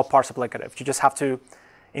 Or parse applicative. You just have to,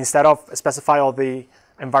 instead of specify all the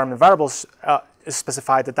environment variables,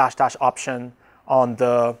 specify the -- option on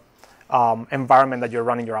the environment that you're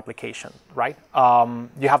running your application, right?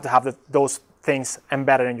 You have to have those things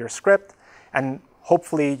embedded in your script, and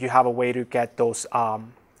hopefully you have a way to get those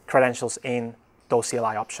credentials in those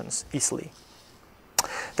CLI options easily.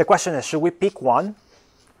 The question is, should we pick one,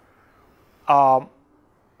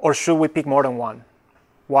 or should we pick more than one?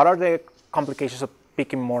 What are the complications of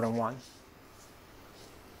picking more than one?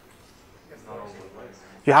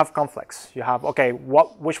 You have conflicts. You have, okay,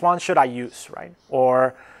 which one should I use, right?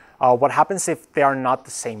 Or what happens if they are not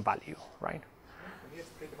the same value, right? It's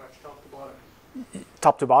pretty much top to bottom.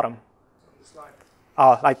 Top to bottom. On the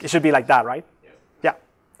slide. Like it should be like that, right? Yeah. Yeah.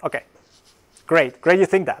 Okay. Great. Great you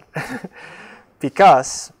think that.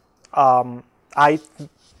 Because I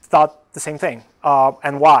thought the same thing.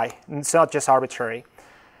 And why? It's not just arbitrary.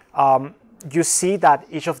 You see that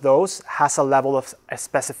each of those has a level of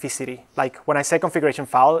specificity. Like when I say configuration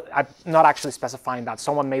file, I'm not actually specifying that.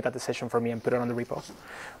 Someone made that decision for me and put it on the repo.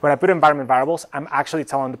 When I put environment variables, I'm actually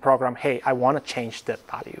telling the program, hey, I want to change that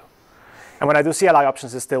value. And when I do CLI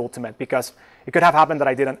options, it's the ultimate, because it could have happened that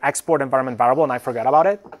I did an export environment variable and I forgot about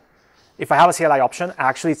it. If I have a CLI option, I'm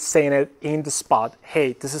actually saying it in the spot,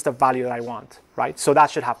 hey, this is the value that I want, right? So that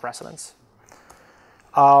should have precedence.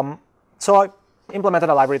 So I implemented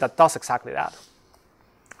a library that does exactly that.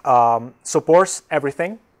 Supports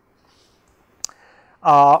everything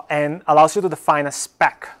and allows you to define a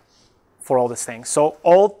spec for all these things. So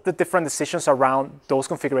all the different decisions around those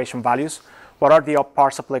configuration values, what are the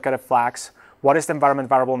parse applicative flags, what is the environment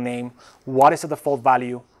variable name, what is the default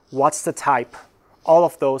value, what's the type, all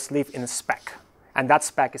of those live in a spec. And that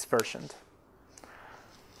spec is versioned.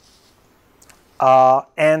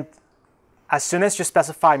 And as soon as you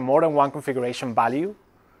specify more than one configuration value,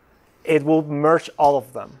 it will merge all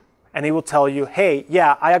of them. And it will tell you, hey,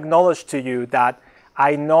 yeah, I acknowledge to you that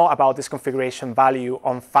I know about this configuration value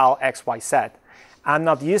on file XYZ. I'm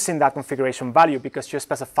not using that configuration value because you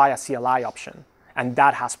specify a CLI option, and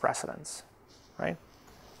that has precedence, right?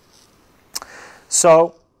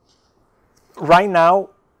 So right now,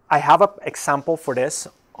 I have an example for this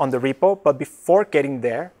on the repo, but before getting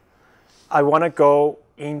there, I want to go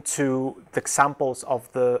into the examples of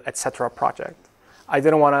the etc. project. I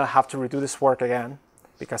didn't want to have to redo this work again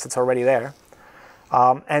because it's already there.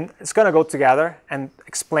 And it's going to go together and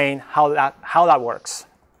explain how that works.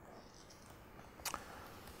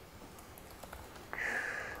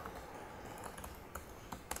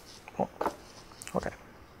 Oh, okay.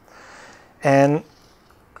 And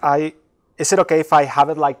is it okay if I have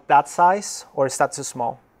it like that size, or is that too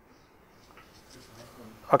small?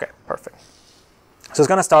 Okay, perfect. So it's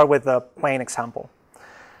going to start with a plain example.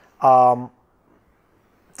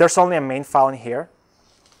 There's only a main file in here.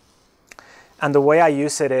 And the way I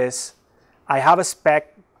use it is I have a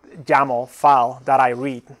spec YAML file that I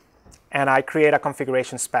read, and I create a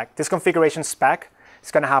configuration spec. This configuration spec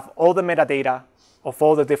is going to have all the metadata of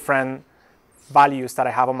all the different values that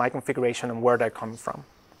I have on my configuration and where they're coming from.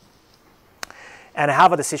 And I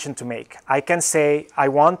have a decision to make. I can say I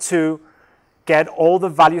want to get all the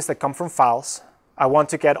values that come from files. I want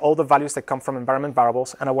to get all the values that come from environment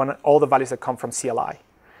variables, and I want all the values that come from CLI.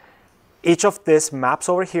 Each of these maps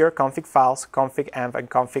over here, config files, config env, and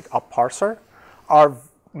config up parser, are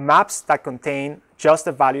maps that contain just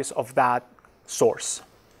the values of that source.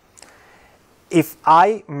 If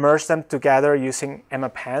I merge them together using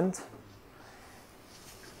mappend,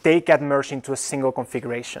 they get merged into a single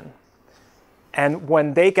configuration. And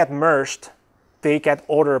when they get merged, they get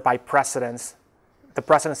ordered by precedence, the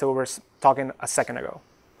precedence that we were talking a second ago.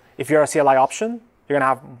 If you're a CLI option, you're going to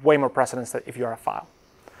have way more precedence than if you're a file.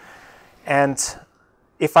 And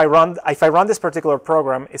if I run this particular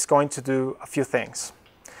program, it's going to do a few things.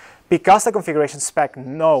 Because the configuration spec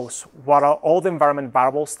knows what are all the environment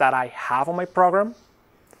variables that I have on my program,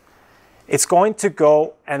 it's going to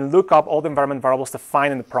go and look up all the environment variables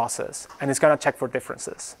defined in the process, and it's going to check for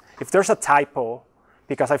differences. If there's a typo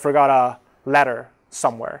because I forgot a letter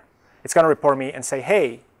somewhere, it's going to report me and say,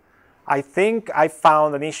 hey, I think I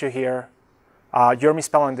found an issue here. You're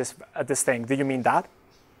misspelling this thing. Do you mean that?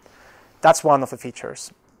 That's one of the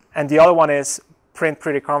features. And the other one is print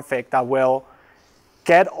pretty config that will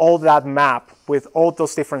get all that map with all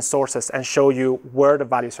those different sources and show you where the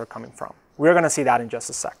values are coming from. We're going to see that in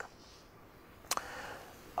just a sec.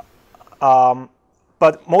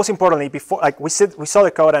 But most importantly, before, like we saw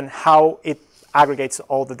the code and how it aggregates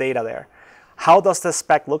all the data there. How does the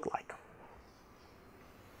spec look like?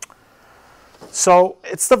 So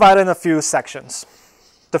it's divided in a few sections.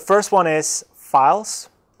 The first one is files,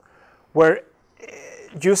 where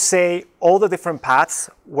you say all the different paths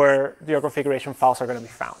where your configuration files are going to be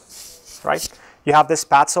found, right? You have this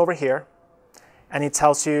paths over here, and it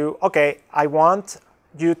tells you, okay, I want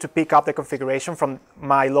you to pick up the configuration from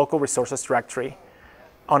my local resources directory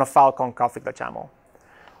on a file called config.yaml.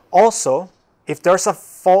 Also, if there's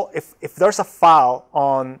a file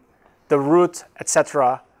on the root,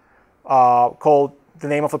 etc., called the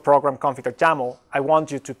name of the program config.yaml, I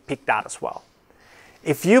want you to pick that as well.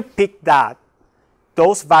 If you pick that,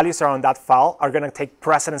 those values that are on that file are going to take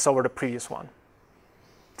precedence over the previous one.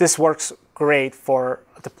 this works great for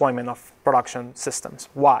deployment of production systems.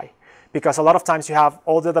 Why? Because a lot of times you have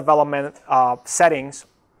all the development settings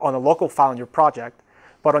on a local file in your project,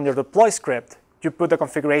 but on your deploy script, you put the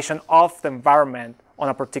configuration of the environment on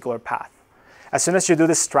a particular path. As soon as you do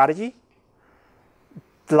this strategy,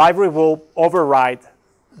 the library will override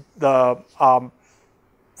the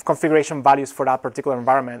configuration values for that particular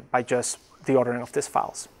environment by just the ordering of these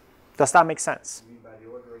files. Does that make sense? You mean by the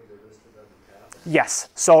ordering they're listed on the path? Yes.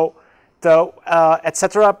 So the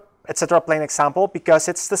etc. plain example, because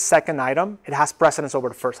it's the second item, it has precedence over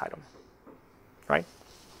the first item, right?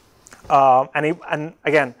 And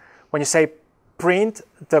again, when you say print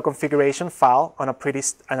the configuration file on a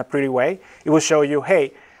pretty way, it will show you,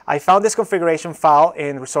 hey, I found this configuration file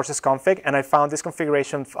in resources config, and I found this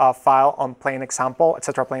configuration file on plain example,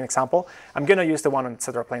 etc. plain example. I'm going to use the one on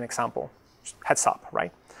etc. plain example. Heads up,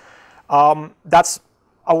 right? That's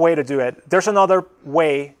a way to do it. There's another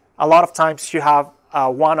way. A lot of times you have a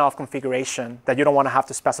one-off configuration that you don't want to have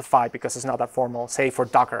to specify because it's not that formal, say for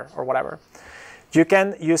Docker or whatever. You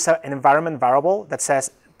can use an environment variable that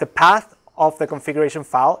says the path of the configuration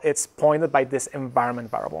file, it's pointed by this environment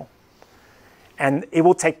variable. And it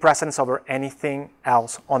will take precedence over anything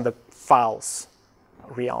else on the file's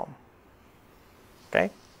realm. Okay?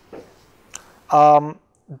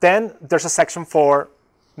 Then there's a section for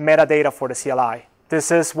metadata for the CLI.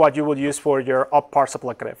 This is what you will use for your up parse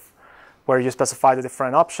applicative, where you specify the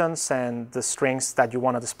different options and the strings that you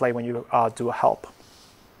want to display when you do a help.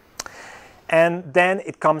 And then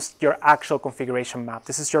it comes your actual configuration map.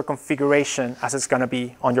 This is your configuration as it's going to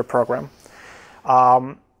be on your program.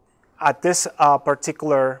 At this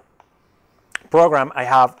particular program, I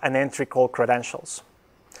have an entry called credentials.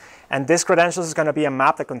 And this credentials is going to be a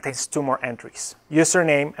map that contains two more entries,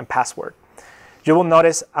 username and password. You will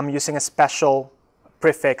notice I'm using a special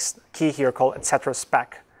prefix key here called etc.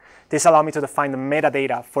 spec. This allows me to define the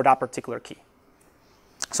metadata for that particular key.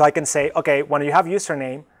 So I can say, okay, when you have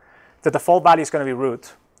username, the default value is going to be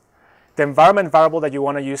root. The environment variable that you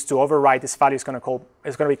want to use to override this value is going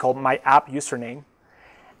to be called my app username.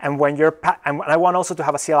 And when and I want also to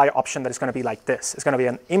have a CLI option that is going to be like this. It's going to be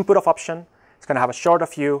an input of option. It's going to have a short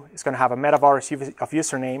of u. It's going to have a metavar of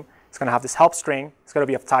username. It's going to have this help string. It's going to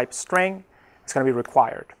be of type string. It's going to be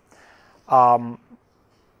required.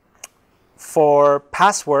 For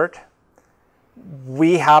password,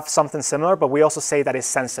 we have something similar, but we also say that it's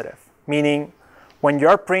sensitive, meaning when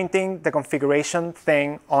you're printing the configuration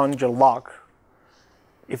thing on your log,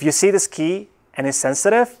 if you see this key and it's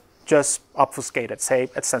sensitive, just obfuscate it, say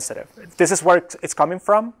it's sensitive. This is where it's coming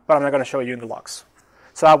from, but I'm not going to show you in the logs.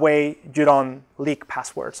 So that way you don't leak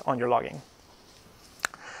passwords on your logging.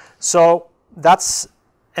 So that's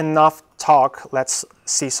enough talk. Let's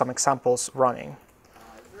see some examples running.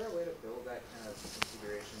 Is there a way to build that kind of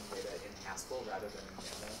configuration data in Haskell rather than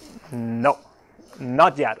in Lambda? No,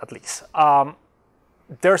 not yet at least.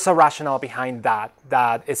 There's a rationale behind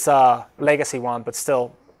that it's a legacy one, but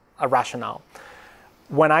still a rationale.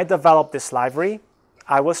 When I developed this library,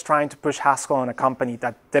 I was trying to push Haskell on a company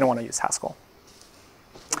that didn't want to use Haskell,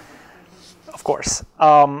 of course.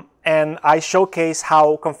 And I showcase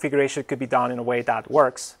how configuration could be done in a way that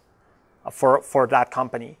works for that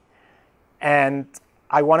company. And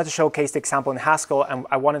I wanted to showcase the example in Haskell, and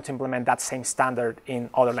I wanted to implement that same standard in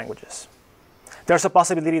other languages. There's a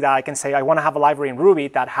possibility that I can say I want to have a library in Ruby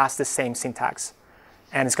that has the same syntax,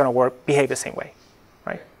 and it's going to behave the same way,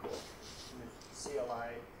 right? CLI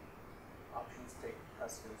options take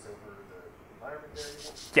precedence over the environment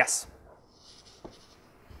variable? Yes.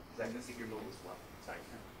 That can secret mode as well. Sorry.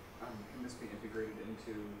 Can this be integrated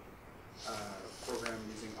into a program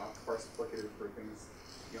using parse applicative for things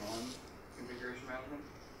beyond configuration management?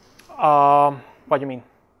 What do you mean?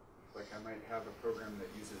 Like I might have a program that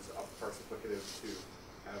uses parse applicative to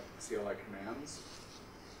have CLI commands.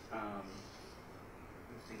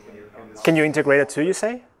 Can you integrate it too, you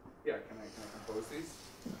say? Yeah, can I compose these?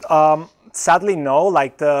 Sadly, no.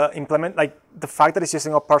 Like the fact that it's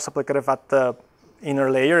using parse applicative at the inner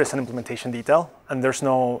layer is an implementation detail, and there's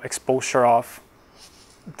no exposure of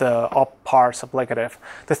the parse applicative.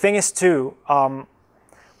 The thing is too,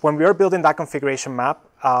 when we are building that configuration map,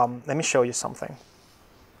 let me show you something.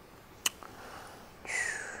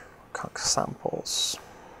 Samples,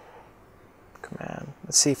 command.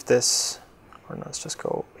 Let's see if this, or no, let's just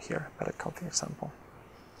go here, edit config example.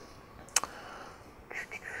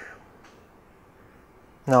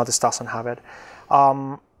 No, this doesn't have it.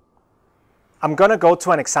 I'm going to go to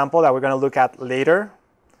an example that we're going to look at later,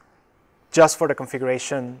 just for the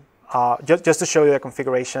configuration, just to show you the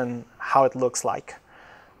configuration, how it looks like.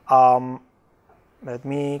 Let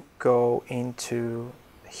me go into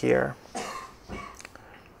here.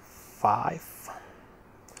 5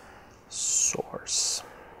 source.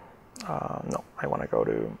 No, I want to go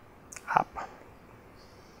to app.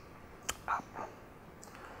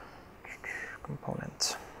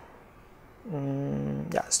 Component.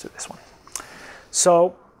 Yeah, let's do this one.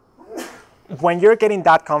 So when you're getting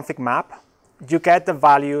that config map, you get the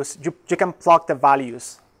values, you can plug the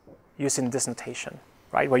values using this notation,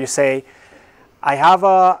 right? Where you say, I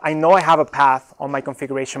know I have a path on my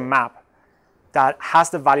configuration map that has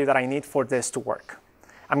the value that I need for this to work.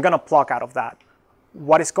 I'm going to plug out of that.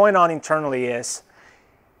 What is going on internally is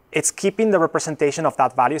it's keeping the representation of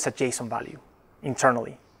that value as a JSON value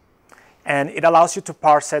internally. And it allows you to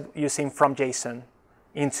parse it using from JSON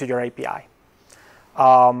into your API.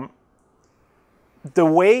 The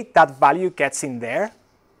way that value gets in there,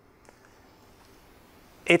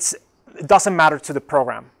 it doesn't matter to the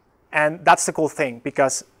program. And that's the cool thing,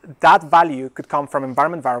 because that value could come from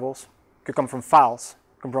environment variables, could come from files,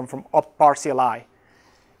 could come from up-par CLI,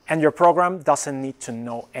 and your program doesn't need to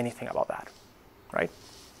know anything about that, right?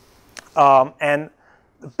 And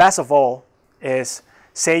the best of all is,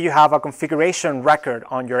 say you have a configuration record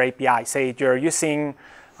on your API. Say you're using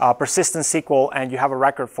persistent SQL and you have a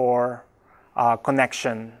record for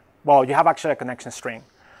connection. Well, you have actually a connection string.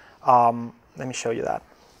 Let me show you that.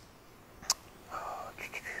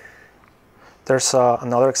 There's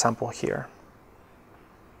another example here.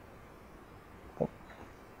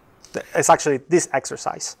 It's actually this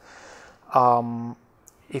exercise.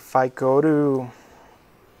 If I go to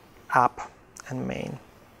app and main,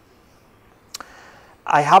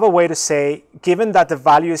 I have a way to say, given that the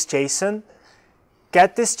value is JSON,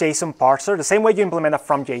 get this JSON parser. The same way you implement a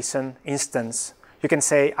from JSON instance, you can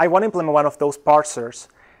say, I want to implement one of those parsers,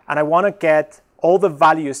 and I want to get all the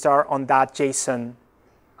values that are on that JSON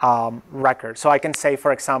record. So I can say,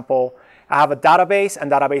 for example, I have a database,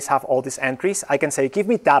 and database have all these entries. I can say, give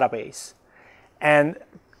me database, and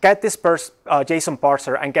get this JSON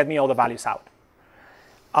parser and get me all the values out.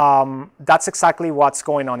 That's exactly what's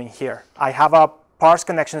going on in here. I have a parse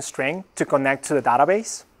connection string to connect to the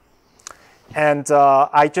database, and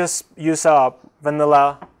I just use a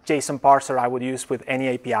vanilla JSON parser I would use with any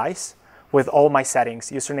APIs with all my settings,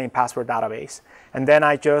 username, password, database. And then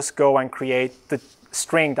I just go and create the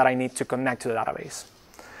string that I need to connect to the database.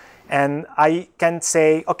 And I can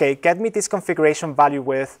say, OK, get me this configuration value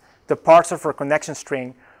with the parser for connection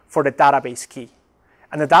string for the database key.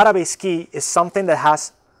 And the database key is something that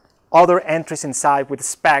has other entries inside with the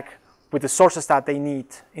spec, with the sources that they need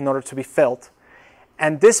in order to be filled.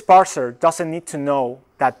 And this parser doesn't need to know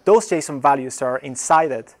that those JSON values that are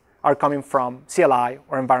inside it are coming from CLI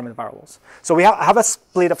or environment variables. So we have a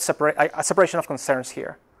split of a separation of concerns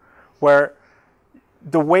here, where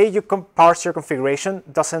the way you parse your configuration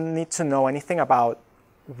doesn't need to know anything about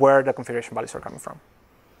where the configuration values are coming from.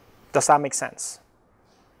 Does that make sense?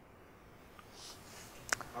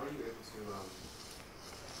 How are you able to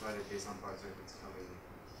write a JSON parser if it's coming,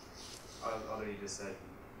 although you just said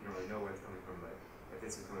you don't really know where it's coming from, but if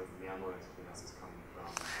it's coming from YAML or something else is coming from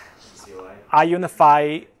CLI? I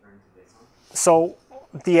unify. So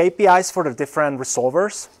the APIs for the different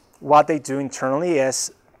resolvers, what they do internally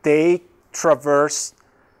is they traverse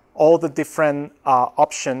all the different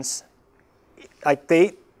options. Like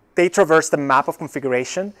they traverse the map of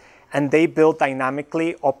configuration, and they build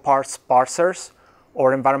dynamically up-parse parsers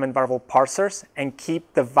or environment variable parsers and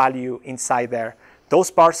keep the value inside there.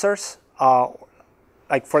 Those parsers,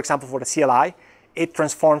 like for example for the CLI, it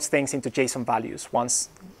transforms things into JSON values once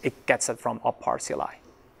it gets it from up-parse CLI.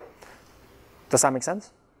 Does that make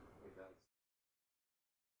sense?